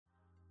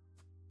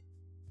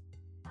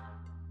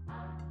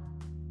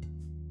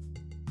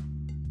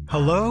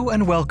Hello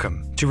and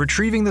welcome to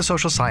Retrieving the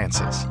Social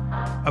Sciences,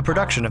 a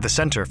production of the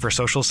Center for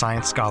Social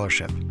Science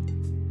Scholarship.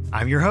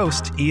 I'm your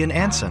host, Ian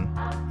Anson,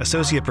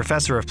 Associate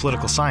Professor of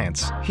Political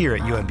Science here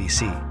at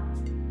UMBC.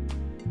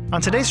 On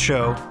today's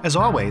show, as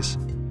always,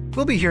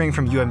 we'll be hearing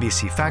from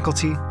UMBC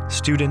faculty,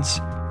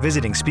 students,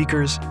 visiting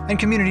speakers, and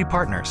community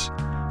partners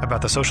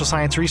about the social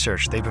science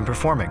research they've been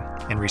performing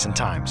in recent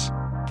times.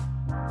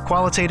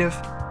 Qualitative,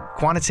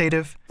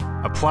 quantitative,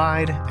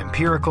 applied,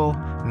 empirical,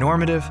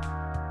 normative.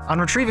 On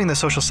Retrieving the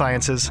Social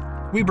Sciences,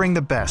 we bring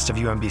the best of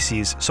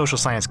UMBC's social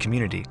science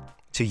community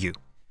to you.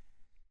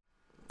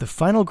 The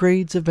final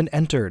grades have been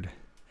entered.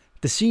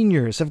 The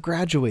seniors have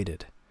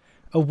graduated.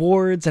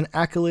 Awards and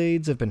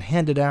accolades have been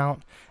handed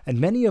out, and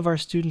many of our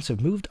students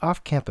have moved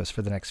off campus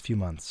for the next few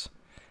months.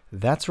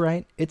 That's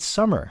right, it's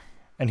summer,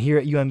 and here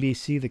at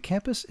UMBC, the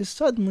campus is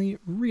suddenly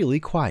really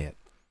quiet.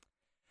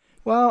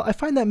 While I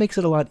find that makes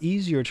it a lot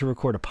easier to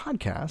record a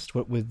podcast,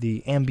 what with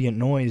the ambient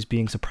noise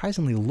being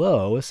surprisingly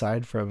low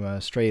aside from a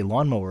stray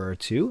lawnmower or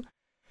two,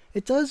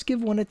 it does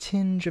give one a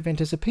tinge of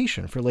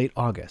anticipation for late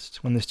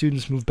August, when the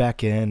students move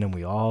back in and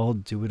we all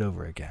do it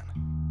over again.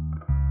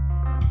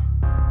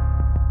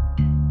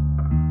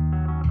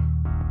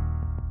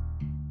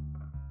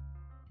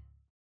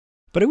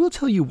 But I will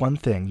tell you one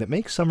thing that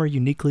makes summer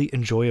uniquely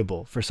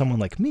enjoyable for someone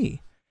like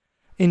me.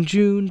 In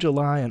June,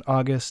 July, and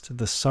August,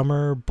 the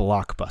summer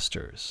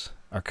blockbusters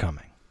are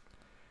coming.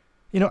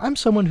 You know, I'm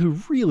someone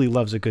who really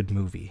loves a good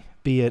movie,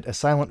 be it a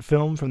silent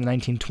film from the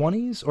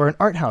 1920s or an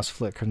art house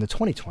flick from the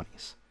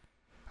 2020s.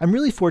 I'm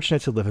really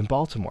fortunate to live in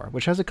Baltimore,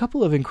 which has a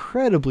couple of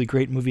incredibly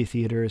great movie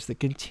theaters that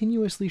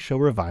continuously show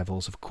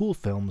revivals of cool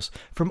films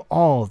from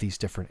all these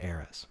different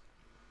eras.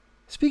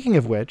 Speaking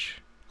of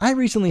which, I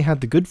recently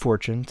had the good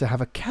fortune to have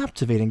a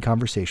captivating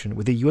conversation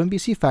with a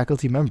UMBC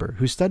faculty member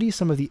who studies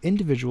some of the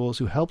individuals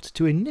who helped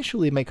to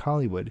initially make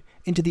Hollywood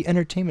into the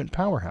entertainment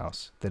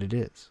powerhouse that it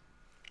is.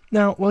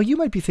 Now, while you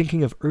might be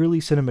thinking of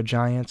early cinema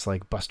giants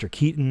like Buster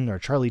Keaton or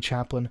Charlie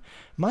Chaplin,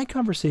 my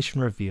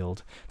conversation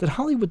revealed that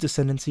Hollywood's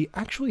ascendancy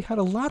actually had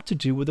a lot to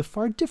do with a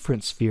far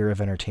different sphere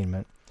of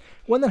entertainment,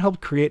 one that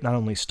helped create not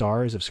only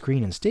stars of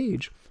screen and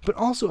stage, but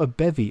also a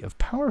bevy of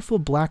powerful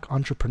black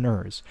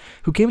entrepreneurs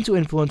who came to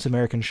influence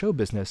American show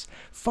business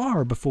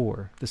far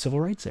before the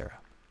Civil Rights era.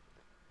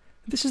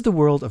 This is the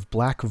world of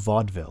black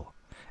vaudeville,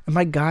 and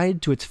my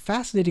guide to its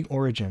fascinating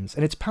origins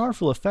and its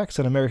powerful effects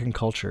on American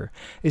culture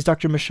is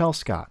Dr. Michelle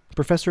Scott,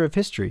 Professor of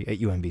History at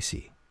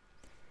UMBC.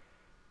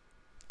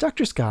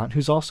 Dr. Scott,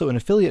 who's also an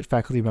affiliate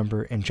faculty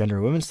member in Gender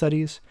and Women's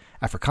Studies,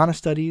 Africana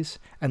Studies,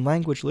 and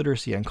Language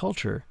Literacy and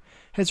Culture,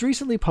 has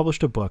recently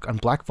published a book on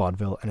black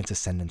vaudeville and its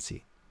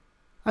ascendancy.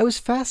 I was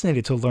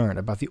fascinated to learn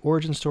about the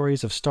origin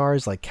stories of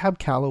stars like Cab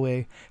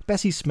Calloway,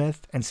 Bessie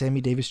Smith, and Sammy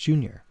Davis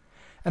Jr.,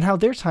 and how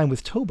their time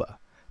with Toba,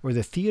 or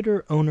the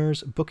Theater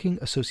Owners Booking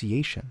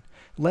Association,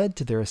 led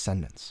to their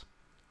ascendance.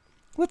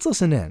 Let's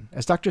listen in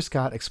as Dr.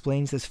 Scott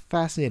explains this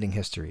fascinating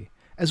history,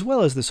 as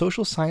well as the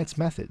social science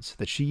methods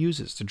that she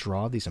uses to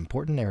draw these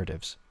important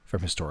narratives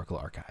from historical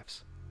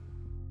archives.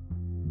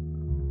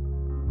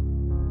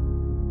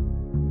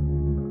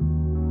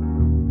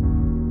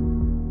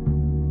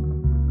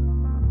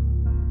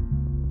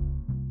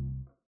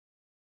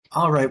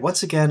 All right,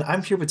 once again,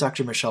 I'm here with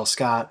Dr. Michelle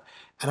Scott,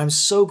 and I'm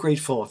so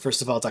grateful,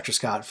 first of all, Dr.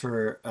 Scott,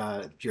 for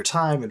your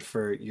time and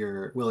for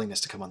your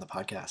willingness to come on the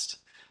podcast.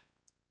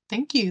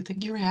 Thank you.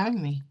 Thank you for having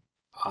me.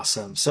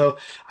 Awesome. So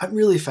I'm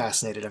really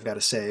fascinated, I've got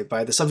to say,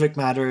 by the subject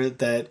matter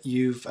that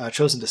you've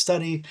chosen to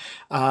study,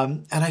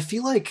 and I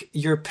feel like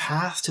your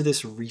path to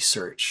this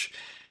research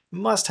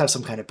must have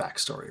some kind of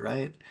backstory,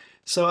 right?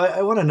 So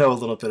I want to know a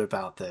little bit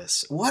about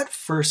this. What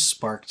first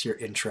sparked your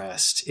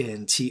interest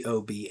in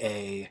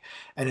TOBA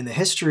and in the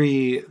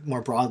history,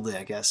 more broadly,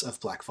 I guess, of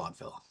Black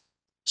vaudeville?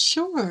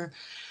 Sure.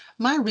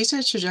 My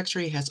research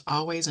trajectory has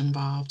always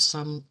involved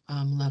some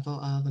level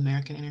of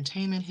American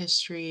entertainment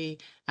history,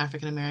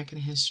 African American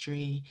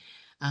history,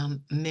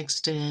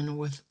 mixed in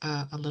with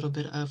a little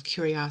bit of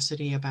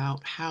curiosity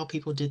about how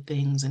people did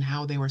things and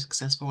how they were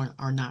successful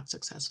or not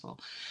successful.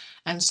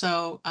 And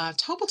so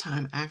Total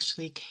Time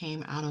actually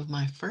came out of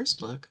my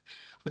first book,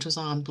 which was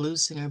on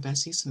blues singer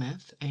Bessie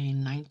Smith, a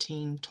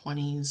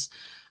 1920s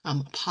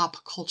pop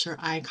culture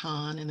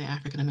icon in the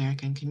African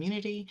American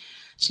community.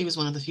 She was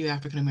one of the few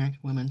African American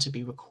women to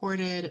be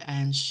recorded,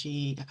 and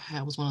she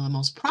was one of the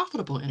most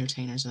profitable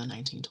entertainers in the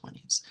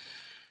 1920s.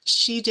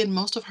 She did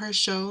most of her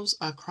shows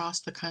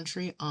across the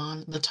country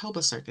on the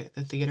TOBA circuit,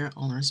 the Theater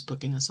Owners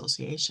Booking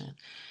Association.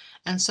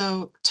 And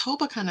so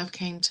Toba kind of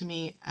came to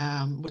me,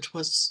 which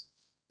was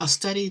a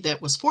study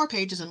that was 4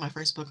 pages in my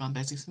first book on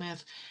Bessie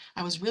Smith.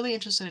 I was really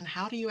interested in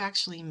how do you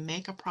actually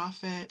make a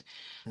profit?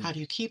 How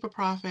do you keep a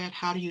profit?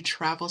 How do you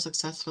travel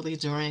successfully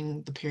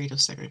during the period of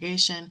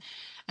segregation?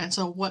 And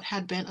so, what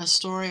had been a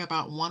story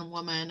about one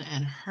woman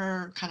and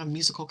her kind of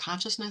musical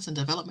consciousness and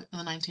development in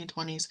the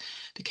 1920s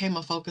became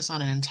a focus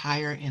on an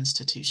entire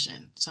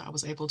institution. So, I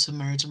was able to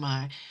merge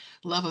my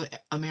love of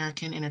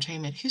American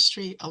entertainment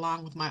history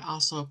along with my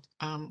also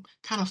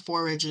kind of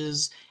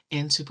forages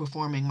into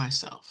performing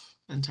myself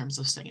in terms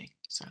of singing.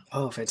 So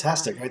Oh, uh,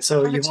 fantastic. Right.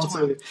 So perfect you've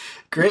storm. also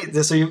great.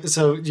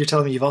 So you're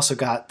telling me you've also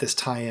got this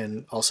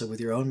tie-in also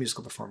with your own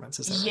musical performance.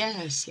 Is that right?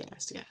 Yes,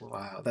 yes, yes.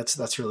 Wow,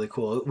 that's really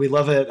cool. We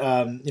love it,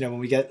 when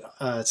we get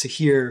to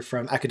hear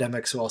from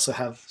academics who also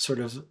have sort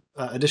of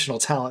additional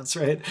talents,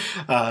 right?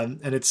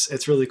 And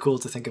it's really cool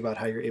to think about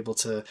how you're able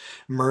to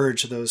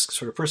merge those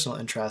sort of personal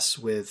interests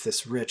with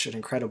this rich and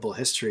incredible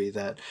history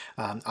that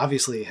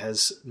obviously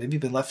has maybe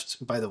been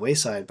left by the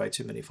wayside by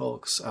too many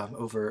folks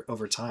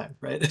over time,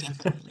 right?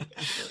 Definitely,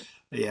 definitely.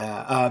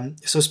 Yeah.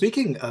 So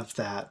speaking of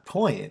that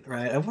point,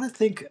 right, I want to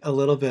think a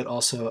little bit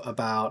also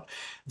about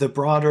the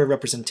broader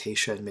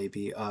representation,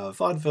 maybe of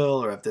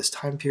vaudeville or of this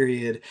time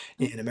period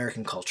Mhm, in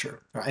American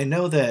culture. I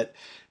know that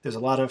there's a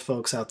lot of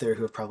folks out there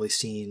who have probably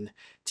seen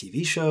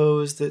TV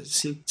shows that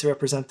seek to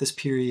represent this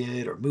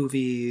period or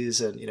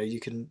movies, and you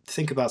can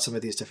think about some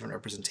of these different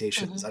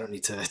representations. mhm, I don't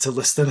need to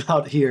list them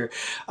out here,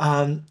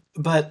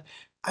 but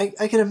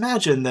I can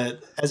imagine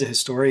that as a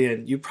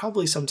historian, you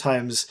probably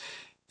sometimes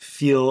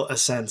feel a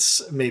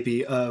sense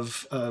maybe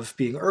of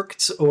being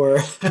irked or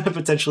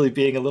potentially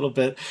being a little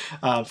bit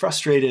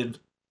frustrated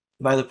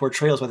by the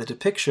portrayals, by the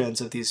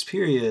depictions of these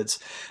periods.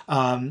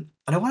 And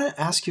I want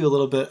to ask you a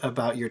little bit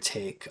about your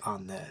take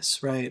on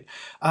this, right?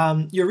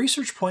 Your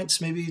research points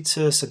maybe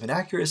to some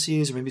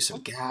inaccuracies or maybe some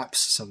mhm. gaps,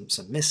 some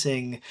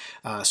missing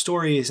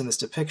stories in this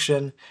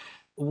depiction.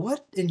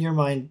 What, in your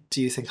mind,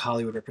 do you think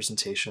Hollywood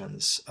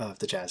representations of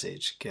the Jazz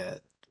Age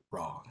get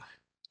wrong?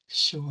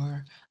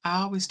 Sure.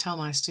 I always tell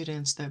my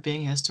students that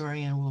being a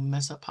historian will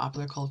mess up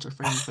popular culture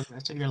for you for the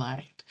rest of your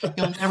life.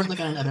 You'll never look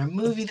at another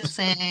movie the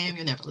same.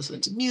 You'll never listen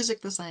to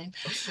music the same.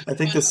 But I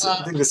think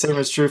the same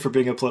is true for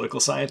being a political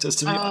scientist,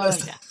 to be oh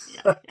honest. yeah,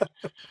 yeah, yeah.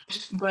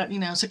 But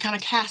to kind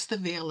of cast the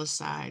veil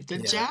aside, the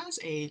Yeah. jazz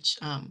age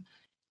on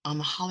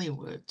the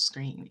Hollywood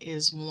screen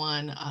is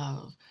one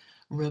of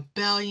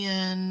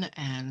rebellion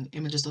and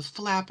images of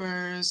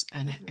flappers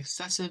and Mhm.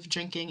 excessive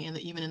drinking, and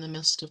even in the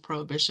midst of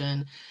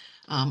prohibition.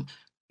 Um,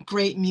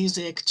 Great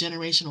music,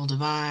 generational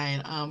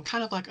divide,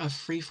 kind of like a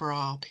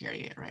free-for-all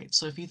period, right?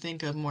 So if you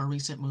think of more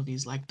recent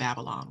movies like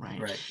Babylon, right,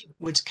 Right.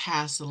 which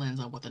casts the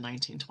lens on what the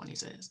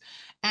 1920s is.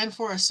 And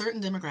for a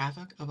certain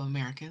demographic of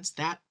Americans,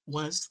 that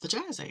was the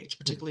jazz age, Mhm.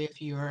 particularly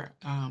if you're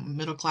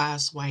middle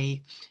class,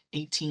 white,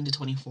 18 to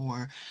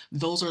 24.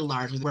 Those are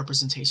largely the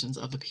representations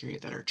of the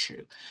period that are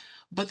true.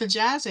 But the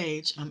Jazz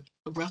Age,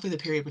 roughly the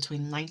period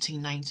between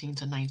 1919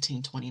 to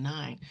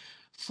 1929,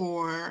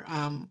 for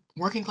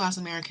working class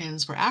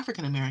Americans, for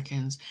African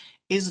Americans,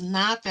 is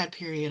not that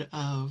period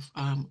of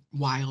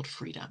wild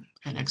freedom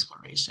and Mhm.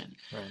 exploration.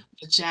 Right.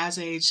 The Jazz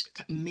Age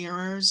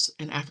mirrors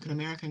in African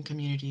American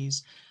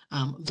communities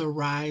the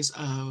rise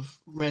of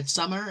Red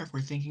Summer, if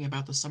we're thinking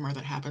about the summer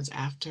that happens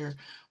after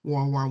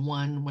World War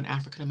One, when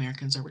African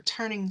Americans are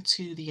returning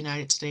to the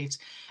United States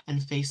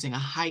and facing a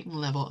heightened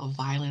level of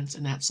violence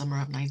in that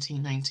summer of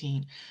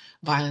 1919,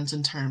 violence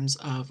in terms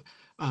of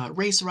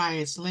race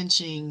riots,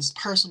 lynchings,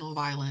 personal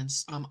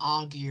violence,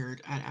 all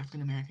geared at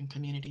African American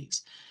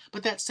communities.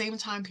 But that same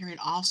time period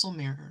also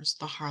mirrors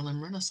the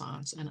Harlem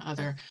Renaissance and Right.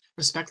 other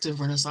respective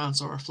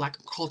Renaissance or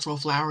cultural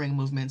flowering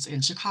movements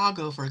in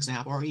Chicago, for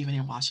example, or even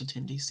in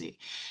Washington, D.C.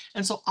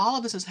 And so all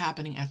of this is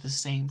happening at the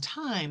same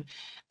time.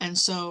 And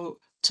so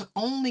to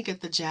only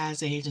get the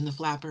Jazz Age and the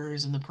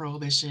flappers and the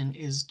Prohibition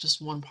is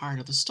just one part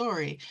of the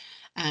story.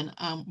 And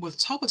with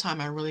Toba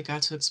Time, I really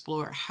got to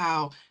explore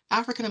how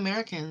African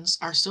Americans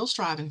are still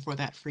striving for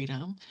that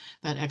freedom,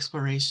 that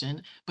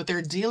exploration, but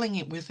they're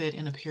dealing with it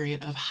in a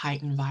period of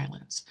heightened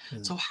violence.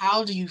 Mm. So,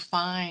 how do you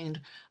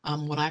find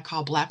what I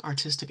call Black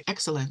artistic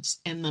excellence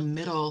in the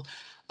middle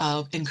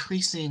of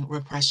increasing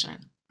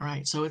repression?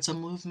 Right. So, it's a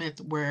movement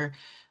where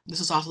this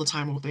is also the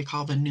time of what they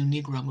call the New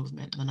Negro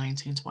movement in the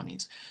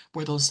 1920s,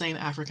 where those same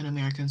African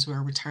Americans who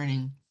are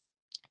returning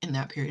in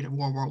that period of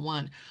World War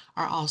One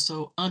are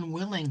also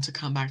unwilling to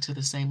come back to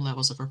the same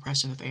levels of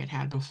repression that they had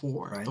had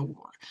before Right. the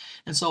war.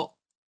 And so,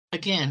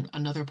 again,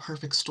 another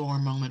perfect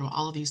storm moment where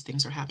all of these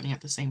things are happening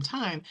at the same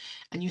time,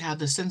 and you have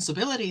the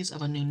sensibilities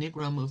of a new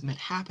Negro movement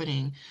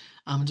happening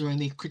during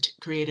the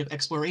creative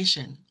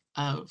exploration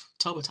of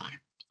Toba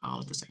time, all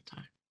at the same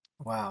time.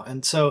 Wow.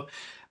 And so,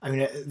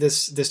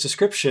 this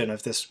description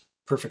of this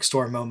perfect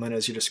storm moment,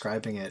 as you're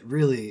describing it,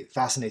 really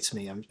fascinates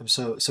me. I'm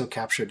so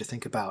captured to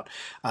think about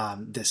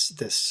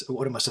this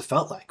what it must have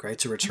felt like, right?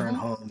 To return Hmm.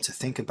 home, to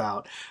think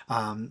about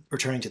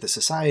returning to the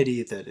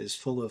society that is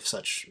full of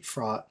such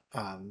fraught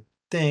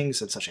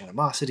things and such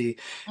animosity,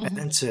 and Hmm.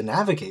 then to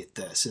navigate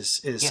this is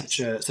Yes.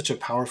 such a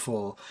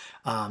powerful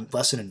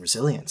lesson in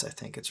resilience. I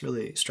think it's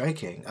really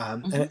striking.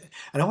 Hmm. And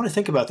I want to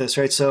think about this,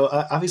 right? So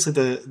obviously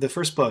the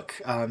first book.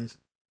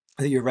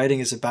 that you're writing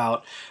is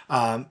about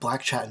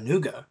Black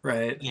Chattanooga,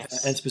 right? And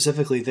Yes.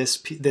 specifically this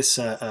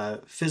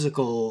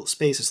physical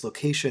space, this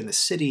location, this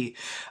city.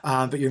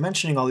 But you're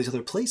mentioning all these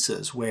other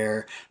places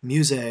where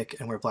music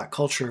and where Black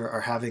culture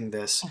are having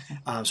this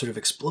Mhm, sort of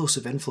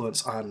explosive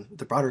influence on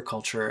the broader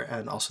culture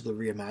and also the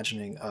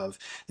reimagining of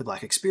the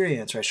Black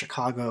experience, right?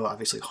 Chicago,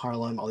 obviously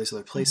Harlem, all these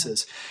other mhm.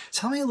 places.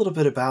 Tell me a little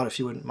bit about, if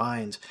you wouldn't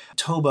mind,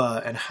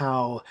 Toba and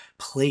how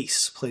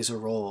place plays a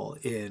role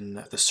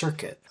in the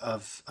circuit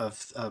of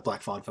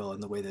Black Vaudeville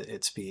and the way that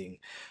it's being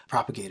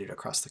propagated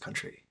across the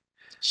country.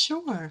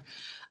 Sure.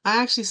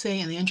 I actually say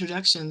in the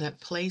introduction that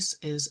place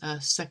is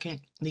a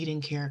second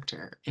leading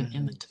character Hmm.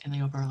 in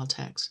the overall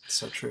text.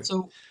 So true.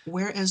 So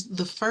whereas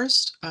the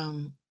first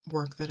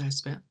work that I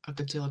spent a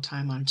good deal of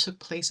time on took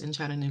place in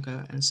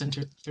Chattanooga and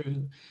centered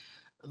through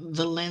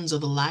the lens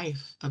of the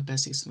life of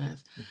Bessie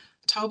Smith,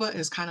 Toba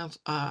is kind of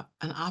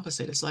an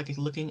opposite. It's like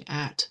looking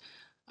at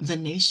the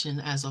nation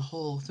as a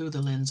whole through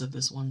the lens of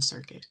this one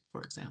circuit,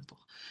 for example.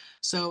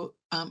 So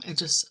it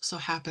just so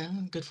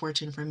happened, good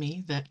fortune for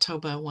me, that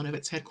Toba, one of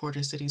its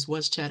headquarters cities,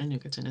 was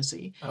Chattanooga,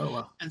 Tennessee. Oh,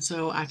 well. And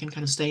so I can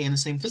kind of stay in the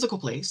same physical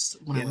place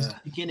when I was Yeah.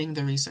 beginning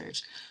the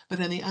research. But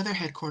then the other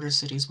headquarters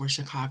cities were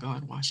Chicago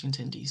and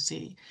Washington,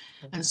 D.C.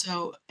 And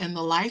so in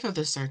the life of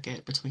the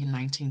circuit between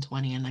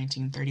 1920 and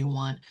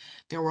 1931,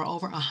 there were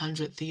over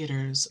 100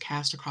 theaters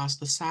cast across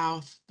the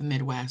South, the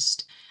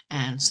Midwest,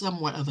 and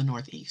somewhat of the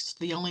Northeast.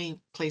 The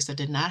only place that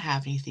did not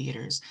have any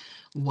theaters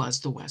was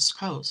the West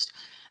Coast.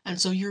 And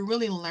so you're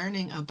really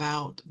learning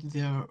about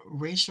the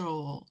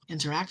racial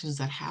interactions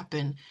that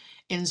happen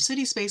in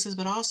city spaces,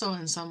 but also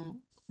in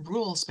some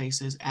rural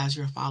spaces as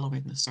you're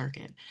following the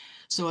circuit.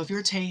 So if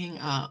you're taking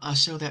a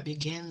show that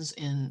begins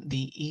in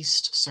the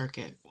East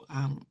Circuit,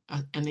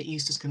 and the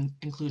East is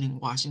including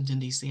Washington,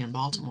 D.C. and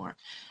Baltimore,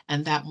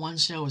 and that one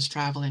show is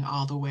traveling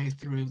all the way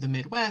through the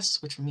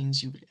Midwest, which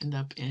means you would end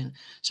up in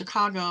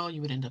Chicago,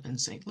 you would end up in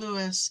St.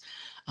 Louis,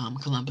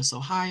 Columbus,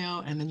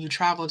 Ohio, and then you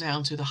travel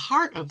down to the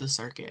heart of the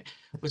circuit,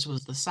 which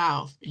was the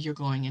South. You're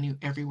going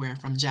everywhere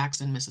from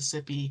Jackson,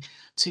 Mississippi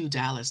to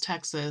Dallas,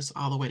 Texas,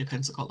 all the way to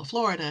Pensacola,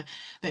 Florida,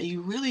 that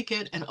you really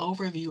get an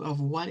overview of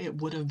what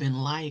it would have been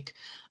like,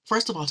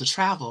 first of all, to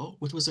travel,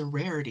 which was a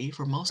rarity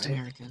for most Right.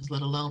 Americans,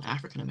 let alone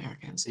African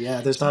Americans.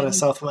 Yeah, there's So not a then you,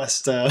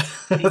 Southwest yeah,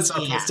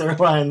 Southwest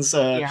Airlines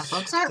yeah, sail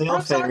folks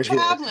aren't fares here.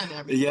 traveling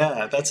every day, Yeah,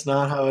 right? that's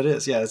not how it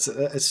is. Yeah,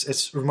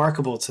 it's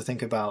remarkable to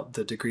think about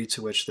the degree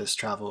to which this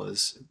travel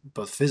is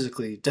both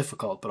physically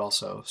difficult but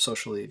also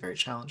socially very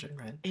challenging,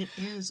 right? It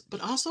is,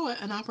 but also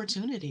an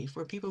opportunity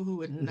for people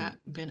who had Mhm.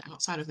 not been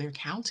outside of their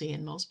county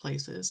in most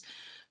places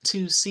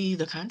to see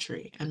the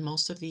country. And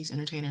most of these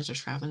entertainers are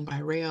traveling by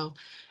rail,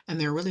 and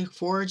they're really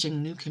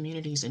forging new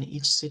communities in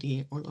each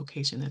city or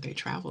location that they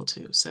travel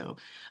to. So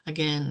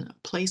again,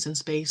 place and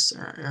space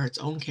are its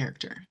own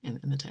character in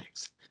the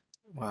text.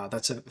 Wow,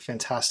 that's a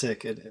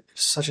fantastic and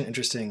such an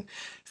interesting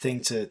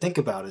thing to think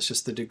about. It's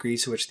just the degree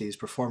to which these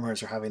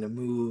performers are having to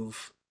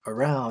move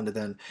around and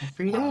then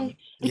Every day.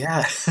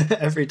 yeah,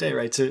 every day,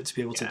 right? To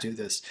be able to Yeah. do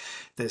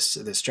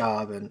this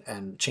job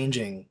and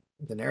changing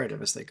the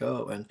narrative as they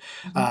go. And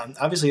Mhm.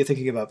 obviously you're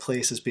thinking about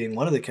place as being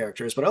one of the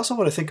characters, but I also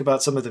want to think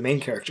about some of the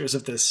main characters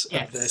of this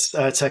Yes.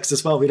 text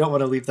as well. We don't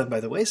want to leave them by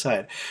the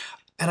wayside.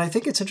 And I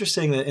think it's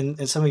interesting that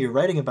in some of your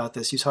writing about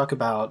this, you talk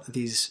about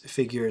these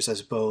figures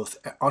as both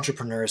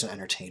entrepreneurs and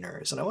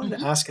entertainers. And I wanted to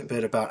Mhm. ask a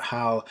bit about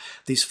how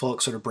these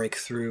folks sort of break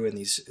through in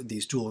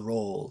these dual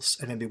roles,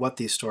 and maybe what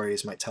these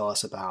stories might tell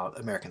us about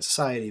American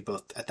society,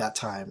 both at that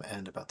time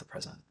and about the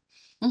present.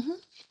 Mhm.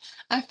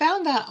 I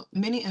found that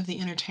many of the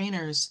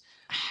entertainers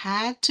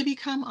had to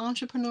become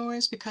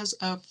entrepreneurs because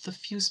of the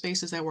few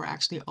spaces that were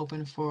actually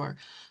open for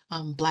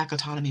Black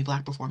autonomy,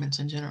 Black performance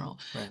in general.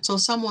 Right. So,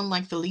 someone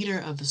like the leader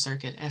of the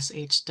circuit,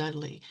 S.H.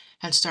 Dudley,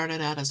 had started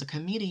out as a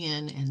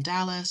comedian in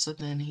Dallas, and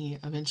then he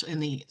eventually, in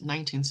the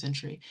 19th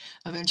century,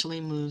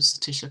 eventually moves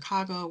to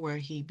Chicago, where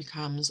he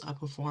becomes a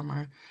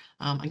performer.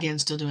 Again,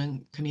 still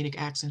doing comedic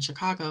acts in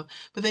Chicago,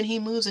 but then he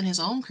moves in his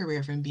own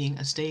career from being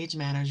a stage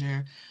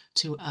manager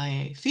to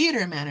a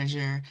theater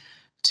manager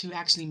to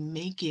actually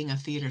making a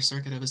theater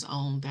circuit of his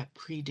own that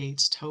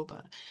predates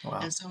Toba.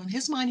 Wow. And so in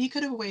his mind, he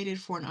could have waited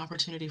for an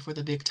opportunity for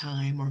the big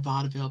time or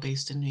vaudeville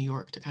based in New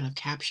York to kind of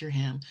capture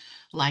him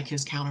like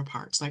his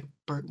counterparts, like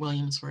Burt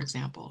Williams, for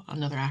example,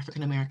 another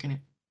African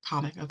American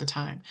comic of the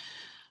time.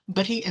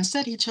 But he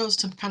chose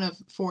to kind of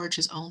forge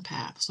his own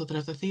path so that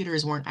if the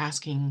theaters weren't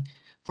asking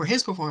for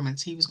his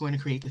performance, he was going to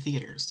create the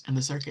theaters and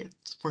the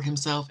circuits for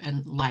himself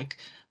and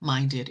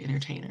like-minded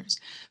entertainers.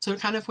 So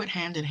it kind of went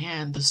hand in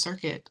hand. The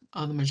circuit,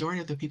 the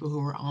majority of the people who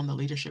were on the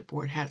leadership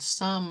board had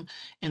some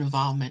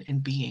involvement in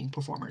being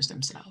performers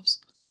themselves.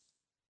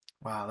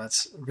 Wow,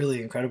 that's really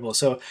incredible.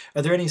 So,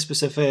 are there any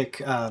specific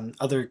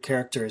other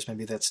characters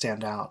maybe that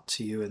stand out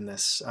to you in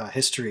this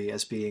history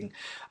as being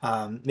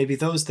maybe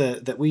those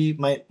that we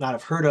might not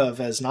have heard of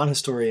as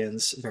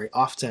non-historians very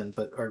often,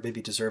 but are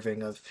maybe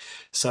deserving of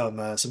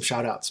some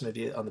shout outs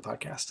maybe on the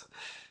podcast?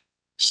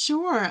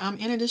 Sure.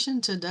 In addition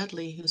to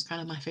Dudley, who's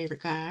kind of my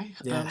favorite guy,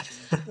 Yeah.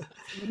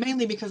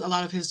 mainly because a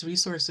lot of his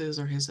resources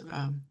or his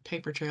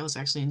paper trail is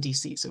actually in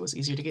DC, so it was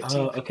easier to get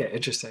Oh, to. okay.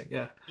 Interesting.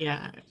 Yeah.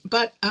 Yeah,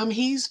 but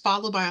he's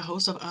followed by a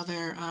host of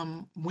other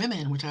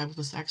women, which I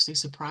was actually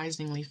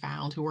surprisingly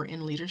found who were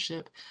in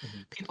leadership.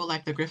 Mhm. People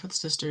like the Griffith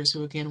sisters,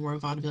 who again were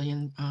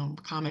vaudevillian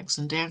comics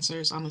and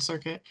dancers on the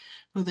circuit,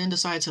 who then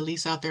decided to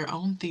lease out their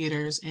own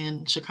theaters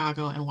in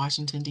Chicago and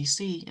Washington,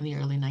 D.C. in the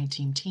early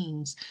 19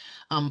 teens,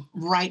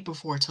 right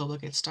before Toba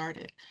gets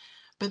started.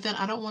 But then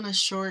I don't want to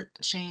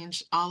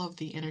shortchange all of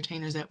the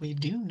entertainers that we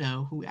do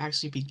know who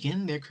actually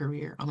begin their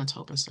career on the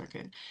Topa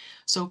circuit.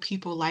 So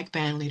people like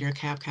bandleader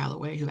Cab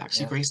Calloway, who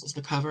actually Yeah. graces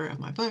the cover of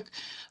my book,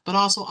 but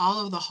also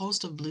all of the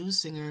host of blues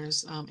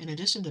singers, in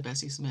addition to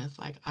Bessie Smith,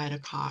 like Ida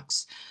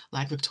Cox,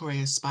 like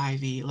Victoria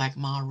Spivey, like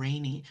Ma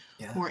Rainey,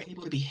 who Yeah. are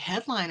able to be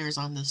headliners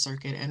on the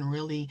circuit and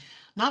really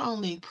not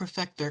only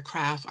perfect their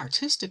craft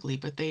artistically,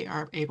 but they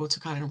are able to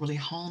kind of really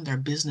hone their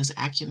business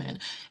acumen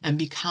and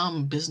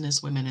become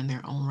business women in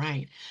their own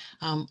right.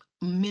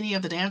 Many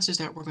of the dancers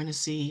that we're going to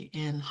see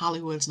in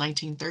Hollywood's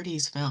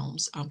 1930s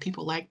films,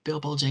 people like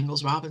Bilbo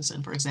Jingles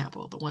Robinson, for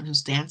example, the one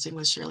who's dancing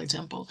with Shirley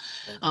Temple,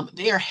 Yeah.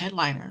 they are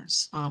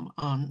headliners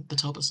on the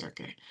Toba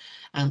circuit.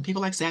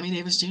 People like Sammy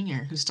Davis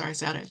Jr., who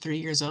starts out at 3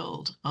 years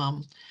old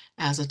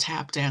as a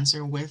tap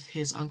dancer with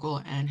his uncle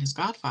and his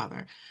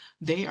godfather,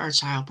 they are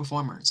child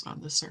performers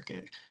on the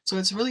circuit. So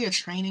it's really a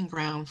training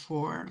ground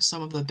for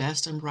some of the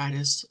best and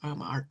brightest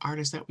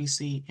artists that we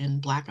see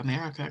in Black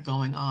America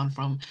going on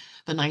from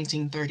the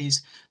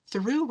 1930s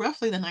through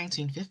roughly the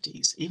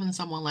 1950s. Even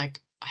someone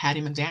like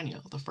Hattie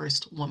McDaniel, the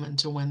first woman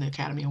to win the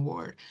Academy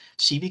Award,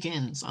 she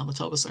begins on the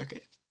Toba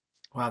circuit.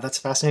 Wow, that's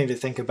fascinating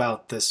to think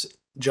about this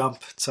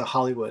jump to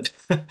Hollywood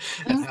and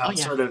Oh, how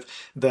yeah. sort of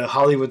the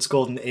Hollywood's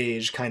golden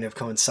age kind of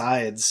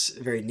coincides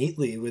very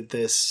neatly with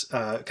this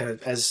kind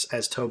of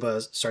as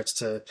Toba starts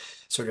to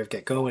sort of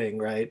get going,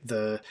 right?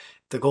 The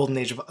golden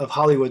age of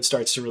Hollywood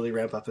starts to really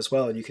ramp up as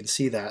well, and you can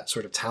see that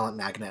sort of talent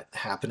magnet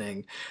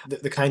happening.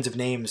 The kinds of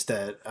names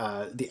that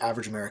the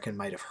average American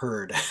might have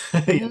heard, you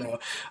Mhm.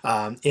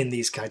 know, in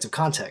these kinds of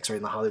contexts or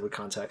in the Hollywood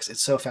context.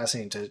 It's so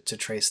fascinating to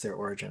trace their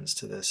origins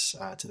to this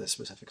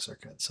specific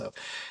circuit. So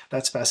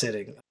that's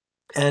fascinating.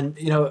 And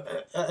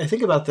I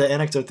think about the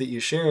anecdote that you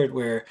shared,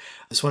 where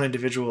this one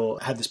individual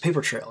had this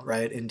paper trail,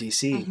 right, in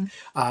DC. Mhm.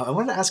 I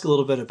wanted to ask a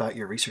little bit about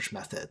your research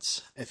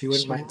methods, if you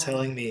wouldn't mind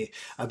telling Sure. me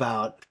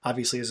about.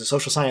 Obviously, as a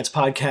social science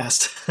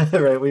podcast,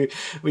 right,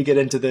 we get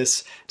into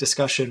this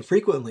discussion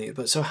frequently.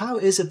 But so, how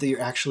is it that you're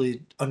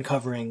actually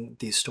uncovering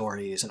these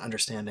stories and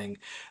understanding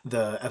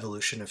the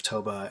evolution of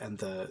Toba and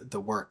the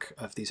work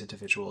of these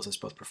individuals as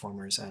both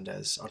performers and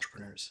as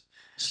entrepreneurs?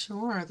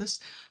 Sure. This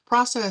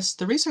process,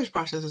 the research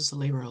process is a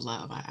labor of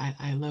love.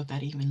 I love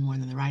that even more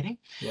than the writing.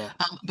 Yeah.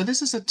 But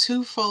this is a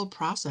twofold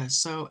process.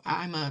 So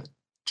I'm a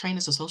trained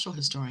as a social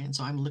historian,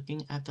 so I'm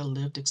looking at the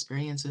lived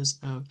experiences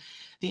of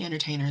the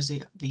entertainers,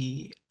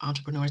 the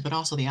entrepreneurs, but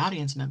also the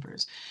audience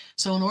members.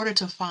 So in order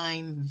to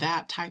find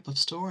that type of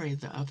story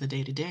of the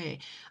day to day,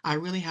 I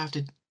really have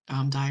to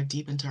dive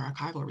deep into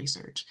archival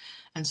research.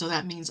 And so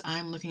that means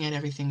I'm looking at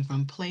everything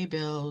from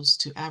playbills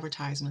to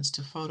advertisements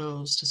to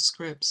photos to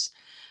scripts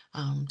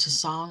to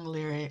song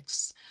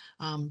lyrics,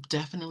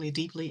 definitely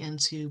deeply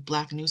into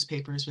Black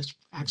newspapers, which Mhm.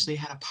 actually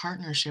had a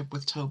partnership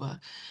with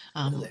Toba.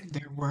 Really?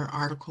 There were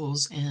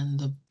articles in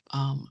the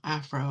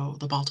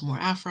Baltimore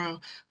Afro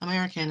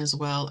American, as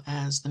well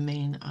as the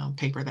main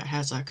paper that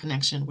has a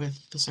connection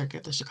with the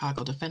circuit, the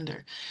Chicago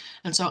Defender.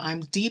 And so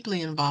I'm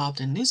deeply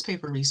involved in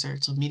newspaper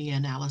research of media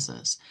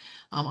analysis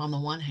on the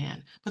one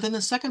hand. But then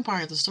the second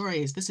part of the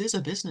story is this is a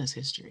business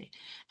history.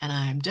 And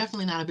I'm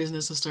definitely not a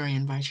business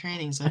historian by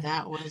training, so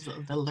that was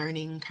the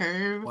learning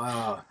curve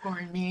Wow.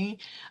 for me.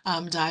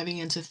 Diving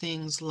into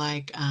things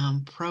like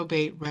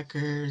probate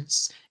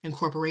records,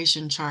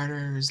 incorporation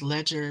charters,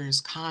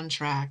 ledgers,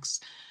 contracts,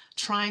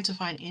 trying to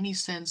find any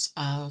sense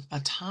of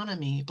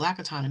autonomy, Black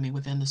autonomy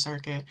within the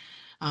circuit,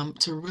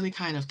 to really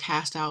kind of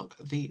cast out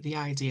the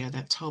idea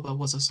that Toba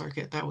was a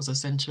circuit that was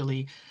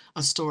essentially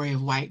a story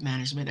of white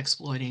management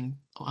exploiting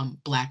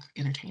Black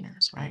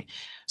entertainers, Mm. right?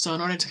 So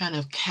in order to kind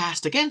of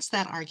cast against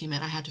that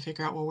argument, I had to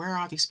figure out, well, where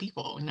are these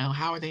people?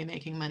 How are they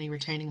making money,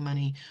 retaining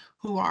money?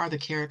 Who are the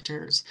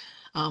characters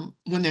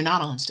when they're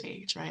not on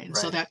stage, right? And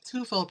so Right. that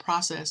twofold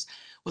process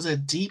was a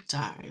deep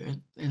dive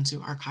into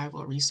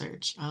archival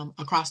research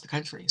across the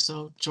country.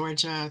 So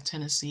Georgia,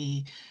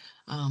 Tennessee,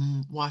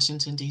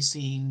 Washington,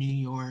 D.C., New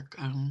York.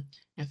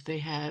 If they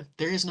had,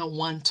 there is no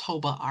one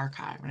TOBA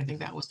archive. And I think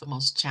Mhm. that was the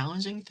most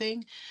challenging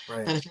thing,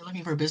 that Right. if you're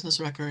looking for business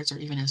records or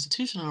even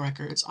institutional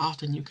records,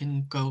 often you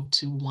can go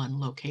to one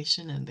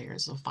location and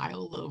there's a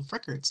file of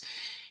records.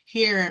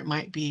 Here it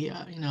might be,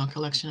 a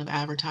collection of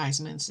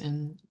advertisements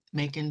in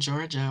Macon,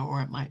 Georgia,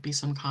 or it might be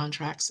some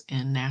contracts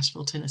in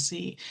Nashville,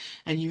 Tennessee.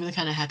 And you really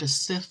kind of had to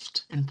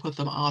sift and put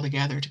them all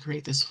together to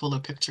create this fuller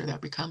picture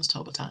that becomes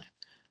Toba Time.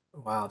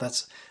 Wow,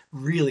 that's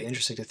really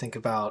interesting to think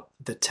about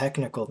the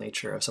technical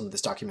nature of some of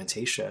this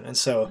documentation. And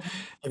so, Mhm.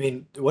 I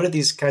mean, what do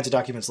these kinds of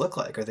documents look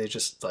like? Are they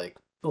just like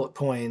bullet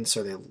points?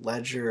 Are they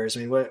ledgers?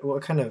 I mean,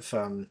 what kind of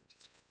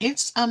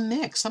It's a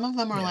mix. Some of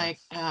them are yeah, like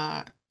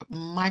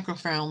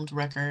microfilmed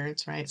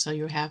records, right? So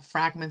you have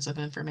fragments of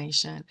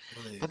information.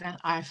 really? But then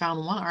I found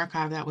one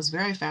archive that was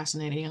very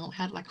fascinating. It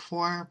had like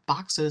 4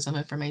 boxes of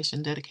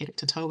information dedicated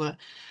to Toba,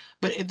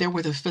 but there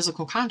were the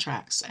physical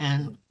contracts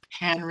and Mhm.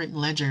 handwritten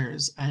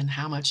ledgers and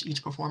how much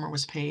each performer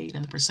was paid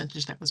and the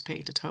percentage that was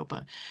paid to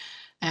Toba.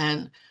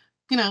 And,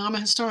 I'm a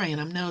historian,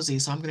 I'm nosy,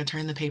 so I'm going to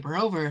turn the paper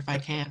over if I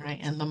can, right?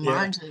 And the Yeah.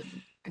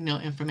 margin,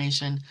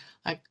 information,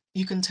 like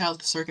you can tell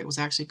the circuit was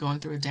actually going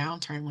through a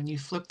downturn when you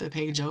flip the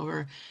page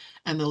over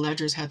and the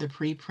ledgers had the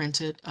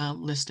pre-printed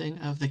listing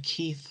of the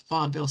Keith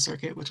Vaudeville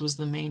circuit, which was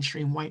the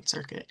mainstream white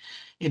circuit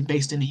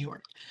based in New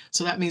York.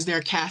 So that means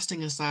they're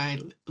casting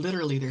aside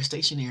literally their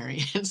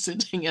stationery and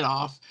sending it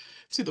off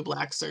to the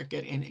black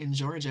circuit in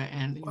Georgia.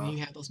 And Wow. you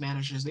have those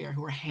managers there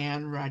who are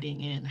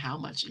handwriting in how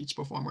much each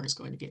performer is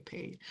going to get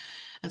paid.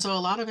 And so a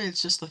lot of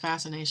it's just the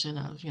fascination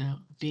of,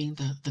 being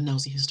the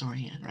nosy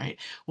historian, right?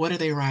 What are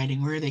they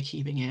writing? Where are they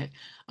keeping it?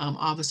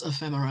 All this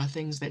ephemera,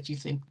 things that you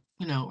think,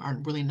 are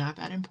really not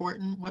that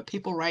important. What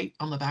people write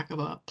on the back of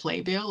a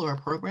playbill or a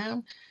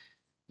program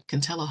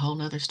can tell a whole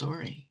nother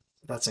story.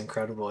 That's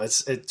incredible.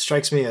 It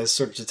strikes me as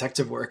sort of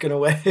detective work in a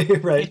way,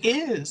 right? It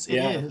is. It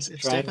Yeah, is.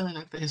 It's trying. definitely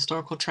like the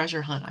historical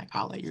treasure hunt, I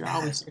call it. You're Yeah,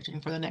 always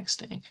searching for the next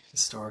thing.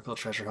 historical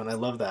treasure hunt. I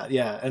love that.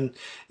 Yeah, and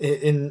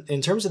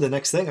in terms of the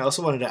next thing, I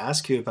also wanted to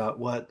ask you about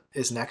what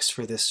is next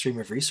for this stream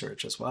of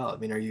research as well. I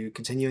mean, are you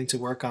continuing to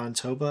work on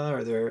Toba?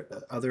 Are there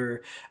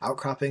other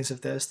outcroppings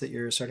of this that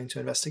you're starting to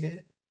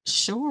investigate?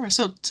 Sure.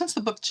 So since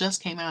the book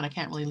just came out, I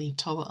can't really leave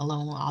Toba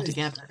alone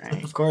altogether,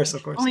 right? Of course,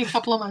 of course. Only a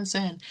couple of months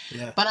in,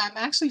 Yeah. but I'm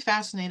actually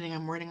fascinating.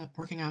 I'm working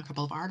on a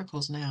couple of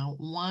articles now.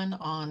 One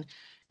on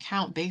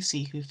Count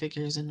Basie, who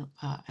figures in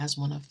as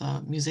one of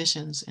the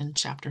musicians in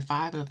chapter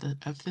 5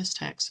 of this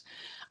text.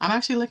 I'm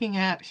actually looking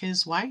at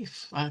his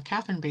wife,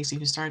 Catherine Basie,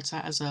 who starts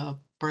out as a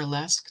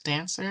burlesque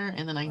dancer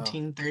in the Wow.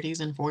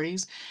 1930s and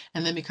 40s,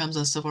 and then becomes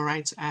a civil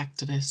rights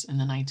activist in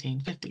the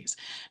 1950s.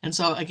 And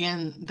so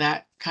again,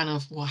 that kind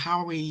of, well, how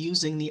are we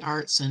using the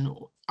arts and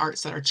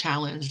arts that are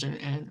challenged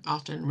and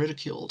often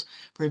ridiculed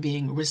for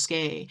being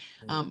risque,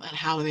 Mm. and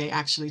how do they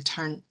actually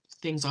turn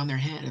things on their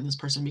head and this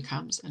person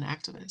becomes an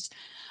activist.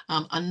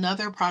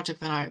 Another project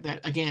that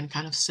again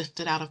kind of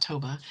sifted out of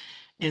Toba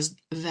is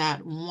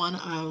that one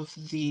of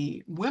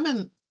the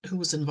women who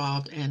was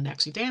involved in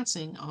actually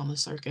dancing on the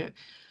circuit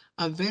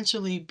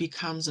eventually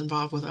becomes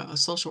involved with a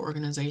social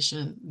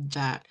organization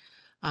that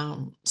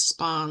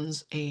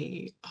spawns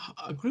a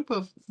group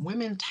of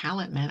women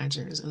talent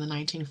managers in the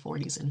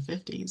 1940s and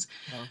 50s.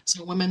 Wow.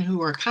 So women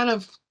who are kind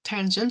of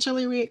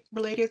tangentially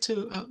related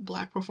to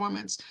Black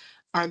performance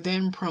are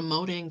then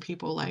promoting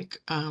people like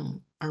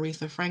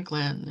Aretha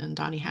Franklin and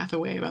Donny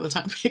Hathaway by the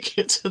time we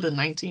get to the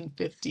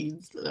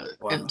 1950s and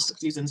Wow.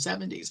 60s and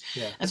 70s.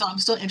 Yeah. And so I'm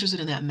still interested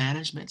in that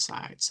management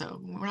side. So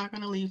we're not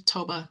going to leave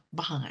Toba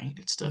behind.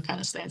 It still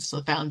kind of stands as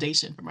a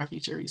foundation for my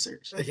future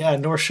research. Yeah,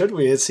 nor should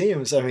we, it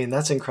seems. I mean,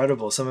 that's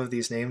incredible, some of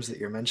these names that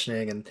you're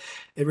mentioning. And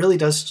it really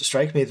does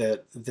strike me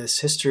that this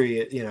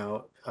history,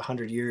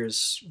 100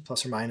 years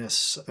plus or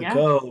minus Yeah.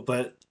 ago,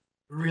 but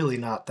really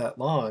not that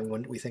long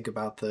when we think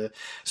about the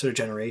sort of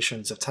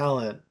generations of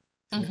talent.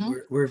 I mean, Hmm.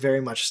 we're very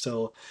much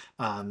still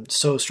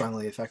so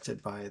strongly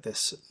affected by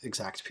this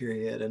exact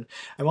period. And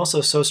I'm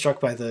also so struck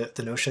by the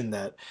notion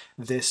that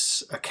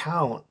this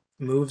account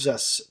moves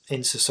us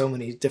into so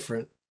many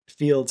different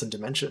fields and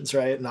dimensions,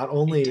 right? Not It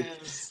only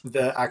does.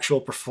 the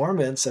actual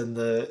performance and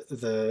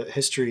the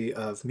history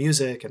of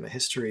music and the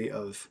history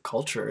of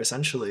culture,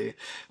 essentially,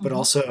 but Hmm.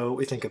 also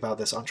we think about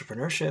this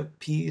entrepreneurship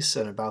piece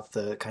and about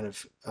the kind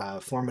of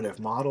formative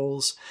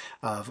models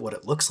of what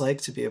it looks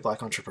like to be a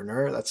Black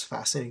entrepreneur. That's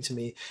fascinating to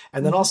me.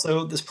 And then Hmm.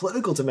 also this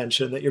political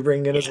dimension that you're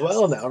bringing in as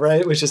well Yes. now,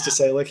 right? Which is to Yeah.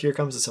 say, look, here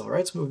comes the civil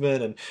rights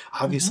movement, and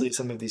Hmm. obviously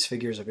some of these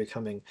figures are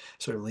becoming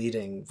sort of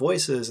leading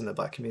voices in the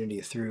Black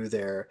community through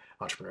their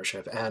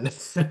entrepreneurship and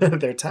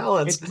their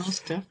talents, It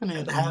most and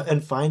definitely.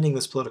 and finding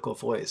this political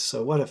voice.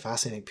 So what a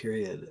fascinating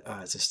period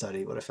to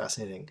study. What a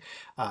fascinating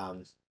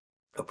um,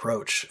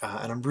 approach.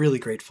 And I'm really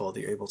grateful that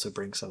you're able to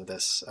bring some of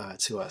this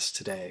to us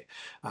today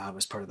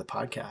as part of the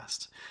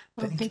podcast.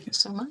 Well, Thank thank you. you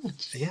so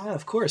much. Yeah,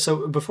 of course.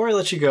 So before I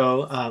let you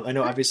go, I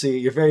know Sure. obviously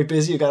you're very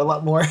busy. You got a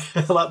lot more,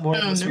 a lot more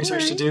of Oh, this no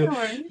research to worries. do, No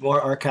worries.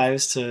 more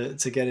archives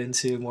to get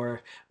into,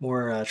 more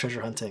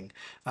treasure hunting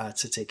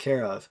to take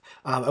care of.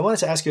 I wanted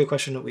to ask you a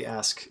question that we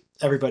ask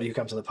everybody who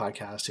comes on the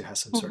podcast who has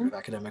some sort Hmm. of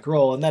academic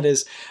role, and that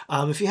is,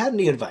 if you had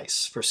any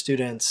advice for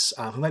students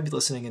who might be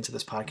listening into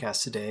this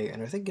podcast today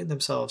and are thinking to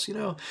themselves,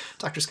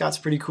 Dr. Scott's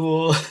pretty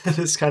cool.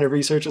 This kind of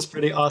research is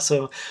pretty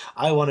awesome.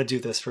 I want to do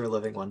this for a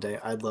living one day.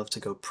 I'd love to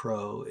go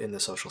pro in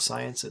the social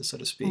sciences, so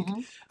to speak. Hmm.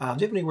 Do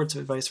you have any words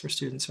of advice for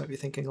students who might be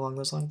thinking along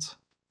those lines?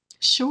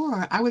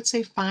 Sure. I would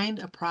say find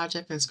a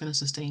project that's going to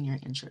sustain your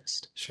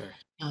interest. Sure.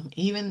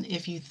 Even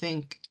if you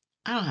think,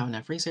 I don't have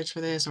enough research for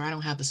this, or I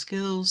don't have the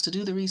skills to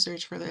do the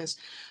research for this,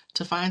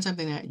 to find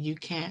something that you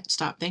can't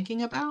stop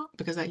thinking about,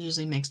 because that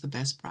usually makes the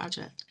best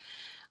project.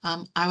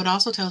 I would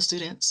also tell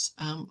students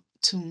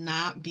to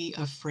not be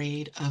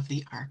afraid of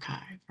the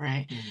archive,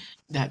 right? Mhm.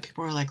 That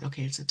people are like,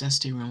 okay, it's a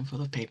dusty room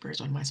full of papers.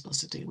 What am I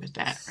supposed to do with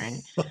that,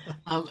 right?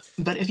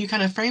 But if you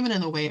kind of frame it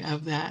in a way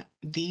of that,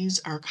 these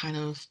are kind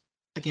of,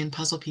 again,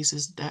 puzzle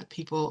pieces that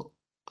people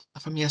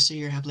from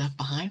yesteryear have left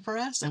behind for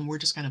us, and we're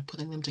just kind of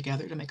putting them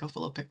together to make a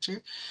fuller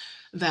picture,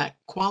 that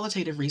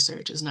qualitative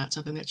research is not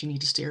something that you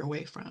need to steer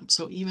away from.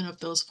 So even if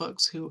those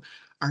folks who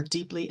are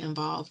deeply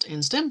involved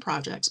in STEM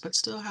projects, but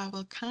still have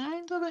a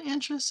kind of an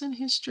interest in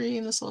history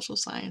and the social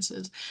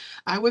sciences,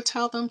 I would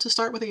tell them to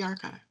start with the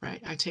archive,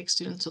 right? I take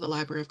students to the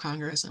Library of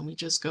Congress and we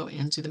just go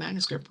into the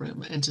manuscript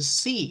room and to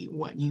see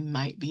what you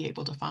might be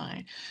able to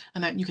find.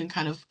 And that you can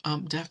kind of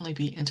definitely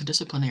be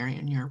interdisciplinary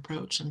in your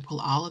approach and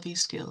pull all of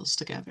these skills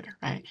together,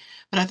 right?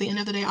 But at the end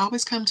of the day,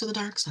 always come to the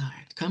dark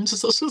side, come to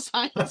social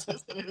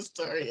sciences and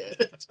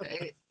historians,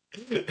 right?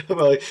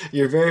 Well,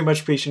 you're very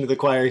much preaching to the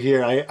choir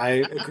here.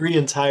 I agree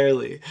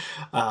entirely.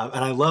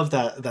 And I love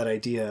that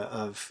idea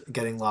of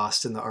getting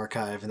lost in the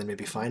archive and then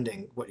maybe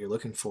finding what you're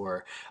looking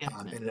for in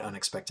an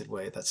unexpected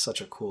way. That's such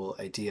a cool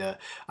idea.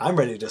 I'm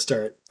ready to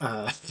start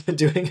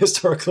doing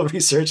historical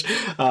research.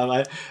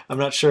 I'm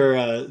not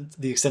sure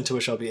the extent to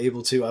which I'll be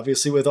able to,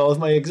 obviously, with all of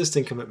my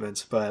existing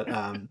commitments, but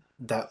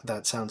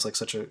that sounds like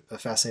such a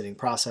fascinating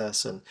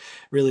process, and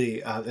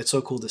really it's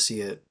so cool to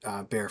see it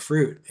bear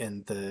fruit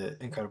in the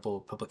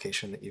incredible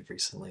publication that you've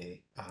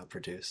recently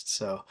produced.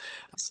 So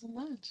So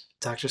much.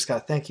 Dr.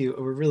 Scott, thank you.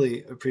 We're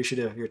really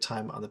appreciative of your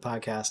time on the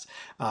podcast.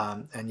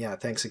 And yeah,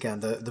 thanks again.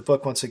 The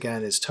book, once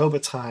again, is Toba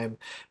Time,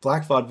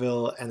 Black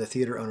Vaudeville and the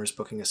Theater Owners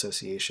Booking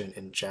Association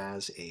in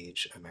Jazz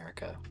Age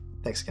America.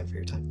 Thanks again for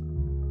your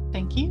time.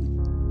 Thank you.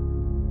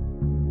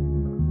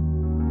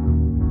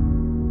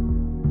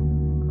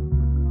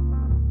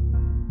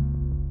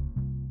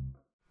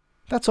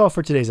 That's all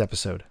for today's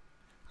episode.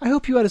 I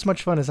hope you had as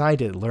much fun as I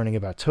did learning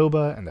about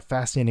Toba and the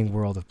fascinating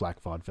world of Black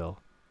Vaudeville.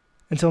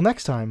 Until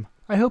next time,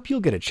 I hope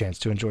you'll get a chance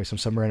to enjoy some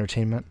summer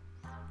entertainment.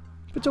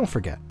 But don't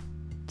forget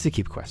to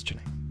keep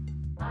questioning.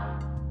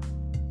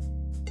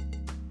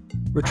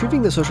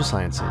 Retrieving the Social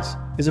Sciences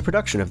is a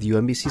production of the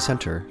UMBC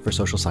Center for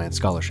Social Science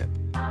Scholarship.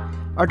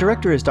 Our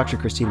director is Dr.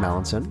 Christine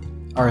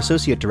Mallinson, our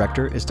associate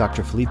director is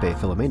Dr. Felipe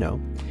Filomeno,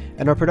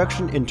 and our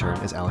production intern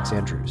is Alex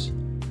Andrews.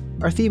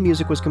 Our theme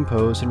music was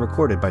composed and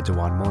recorded by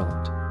Dewan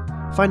Moreland.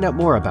 Find out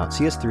more about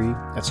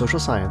CS3 at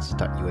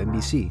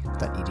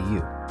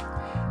socialscience.umbc.edu.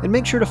 And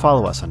make sure to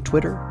follow us on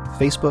Twitter,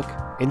 Facebook,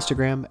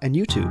 Instagram, and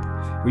YouTube,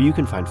 where you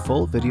can find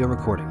full video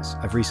recordings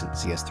of recent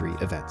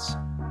CS3 events.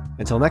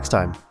 Until next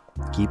time,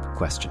 keep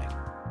questioning.